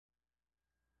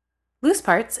Loose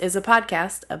Parts is a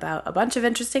podcast about a bunch of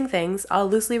interesting things, all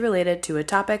loosely related to a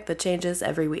topic that changes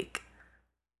every week.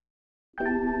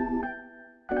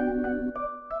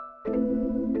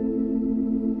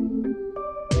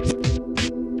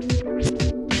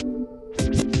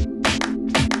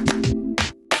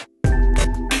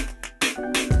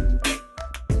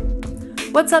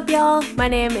 What's up, y'all? My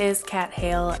name is Kat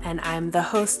Hale, and I'm the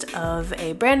host of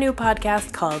a brand new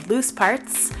podcast called Loose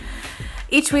Parts.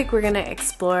 Each week, we're going to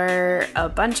explore a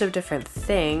bunch of different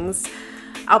things.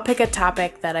 I'll pick a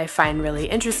topic that I find really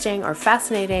interesting or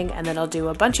fascinating, and then I'll do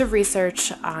a bunch of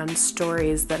research on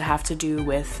stories that have to do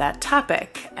with that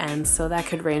topic. And so that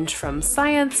could range from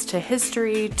science to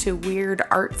history to weird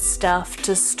art stuff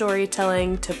to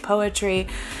storytelling to poetry.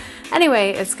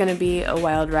 Anyway, it's going to be a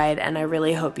wild ride, and I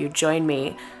really hope you join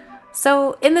me.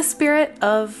 So, in the spirit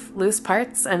of Loose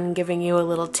Parts and giving you a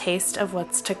little taste of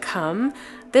what's to come,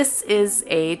 this is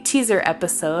a teaser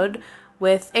episode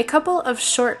with a couple of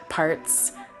short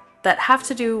parts that have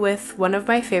to do with one of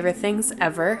my favorite things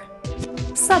ever,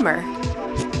 summer.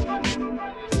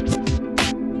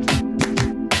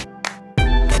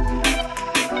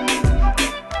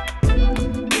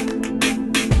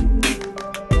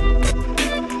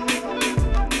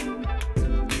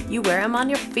 You wear them on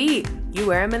your feet. You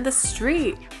wear them in the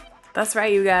street. That's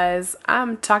right, you guys.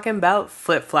 I'm talking about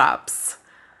flip-flops.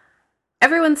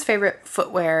 Everyone's favorite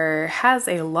footwear has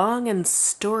a long and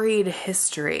storied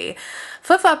history.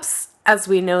 Flip-flops, as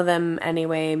we know them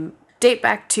anyway, date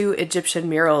back to Egyptian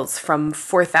murals from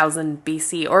 4000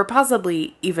 BC, or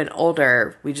possibly even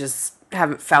older. We just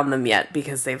haven't found them yet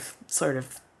because they've sort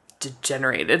of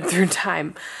degenerated through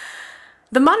time.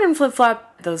 The modern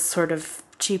flip-flop, those sort of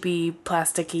cheapy,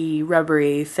 plasticky,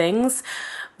 rubbery things,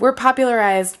 were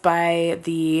popularized by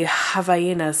the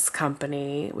Havaianas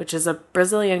Company, which is a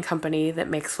Brazilian company that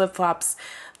makes flip-flops.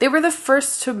 They were the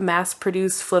first to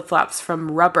mass-produce flip-flops from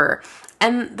rubber,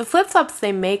 and the flip-flops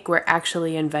they make were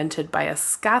actually invented by a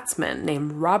Scotsman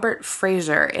named Robert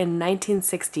Fraser in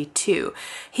 1962.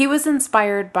 He was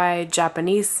inspired by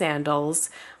Japanese sandals,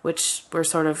 which were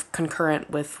sort of concurrent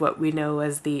with what we know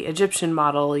as the Egyptian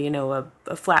model,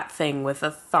 a flat thing with a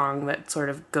thong that sort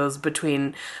of goes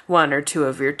between one or two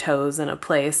of your toes in a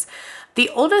place. The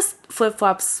oldest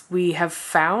flip-flops we have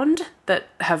found that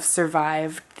have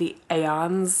survived the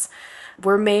aeons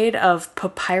were made of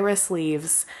papyrus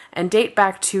leaves and date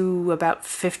back to about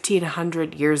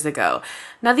 1500 years ago.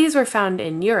 Now, these were found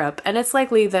in Europe, and it's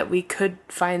likely that we could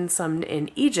find some in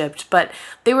Egypt, but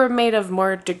they were made of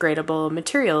more degradable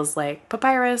materials like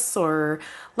papyrus or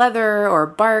leather or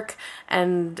bark,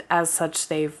 and as such,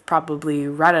 they've probably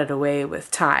rotted away with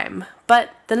time.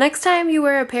 But the next time you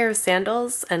wear a pair of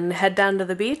sandals and head down to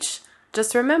the beach,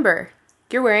 just remember,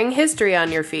 you're wearing history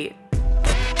on your feet.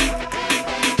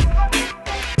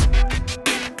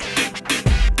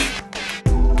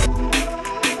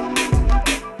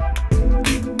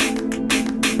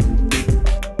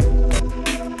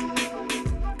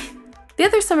 The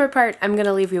other summer part I'm going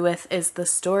to leave you with is the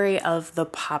story of the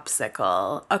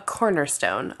popsicle, a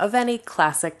cornerstone of any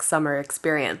classic summer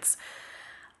experience.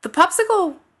 The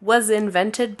popsicle was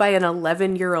invented by an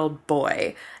 11-year-old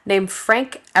boy named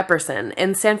Frank Epperson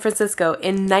in San Francisco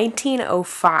in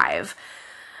 1905.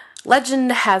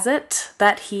 Legend has it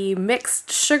that he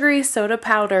mixed sugary soda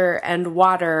powder and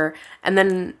water and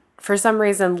then, for some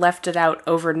reason, left it out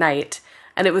overnight.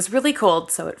 And it was really cold,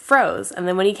 so it froze. And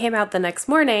then when he came out the next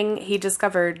morning, he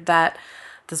discovered that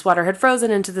this water had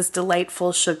frozen into this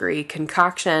delightful sugary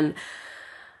concoction.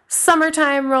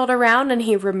 Summertime rolled around, and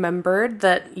he remembered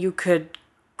that you could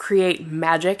create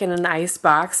magic in an ice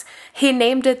box. He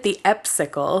named it the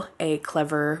Epsicle, a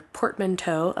clever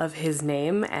portmanteau of his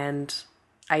name and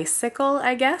icicle,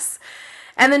 I guess,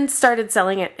 and then started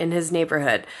selling it in his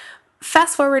neighborhood.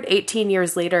 Fast forward 18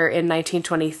 years later in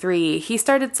 1923, he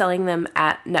started selling them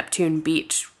at Neptune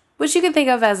Beach, which you can think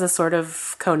of as a sort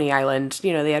of Coney Island.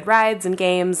 They had rides and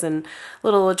games and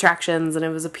little attractions, and it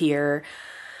was a pier.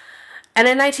 And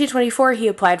in 1924, he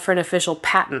applied for an official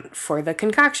patent for the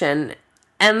concoction.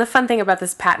 And the fun thing about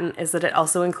this patent is that it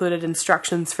also included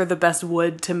instructions for the best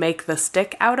wood to make the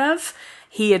stick out of.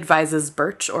 He advises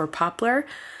birch or poplar.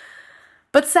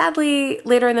 But sadly,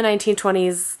 later in the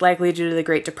 1920s, likely due to the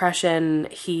Great Depression,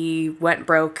 he went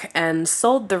broke and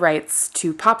sold the rights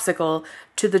to Popsicle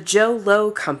to the Joe Low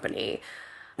Company,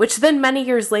 which then many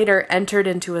years later entered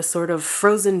into a sort of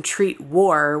frozen treat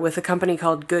war with a company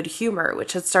called Good Humor,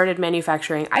 which had started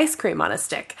manufacturing ice cream on a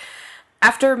stick.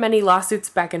 After many lawsuits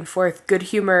back and forth, Good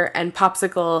Humor and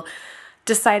Popsicle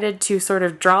decided to sort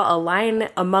of draw a line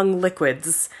among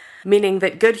liquids. meaning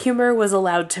that Good Humor was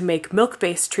allowed to make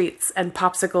milk-based treats and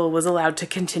Popsicle was allowed to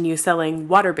continue selling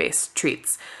water-based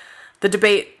treats. The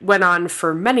debate went on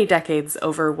for many decades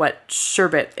over what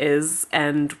sherbet is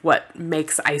and what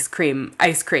makes ice cream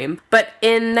ice cream. But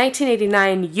in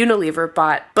 1989, Unilever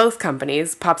bought both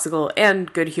companies, Popsicle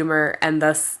and Good Humor, and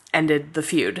thus ended the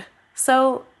feud.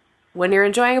 So, when you're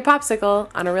enjoying a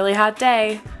popsicle on a really hot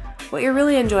day, what you're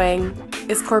really enjoying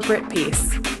is corporate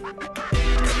peace.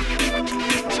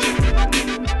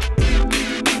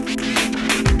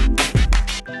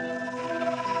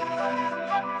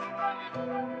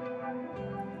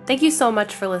 Thank you so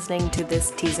much for listening to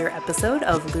this teaser episode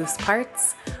of Loose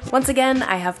Parts. Once again,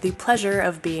 I have the pleasure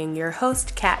of being your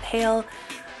host, Kat Hale,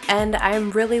 and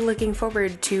I'm really looking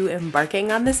forward to embarking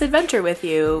on this adventure with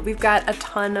you. We've got a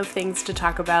ton of things to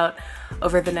talk about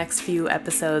over the next few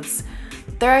episodes.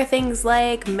 There are things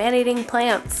like man-eating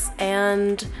plants,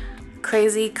 and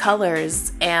crazy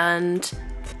colors, and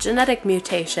genetic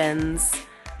mutations,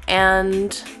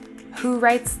 and who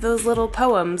writes those little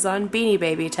poems on Beanie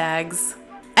Baby tags.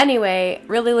 Anyway,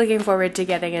 really looking forward to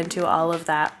getting into all of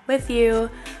that with you.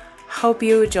 Hope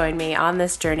you join me on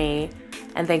this journey,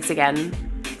 and thanks again.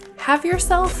 Have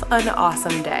yourself an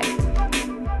awesome day.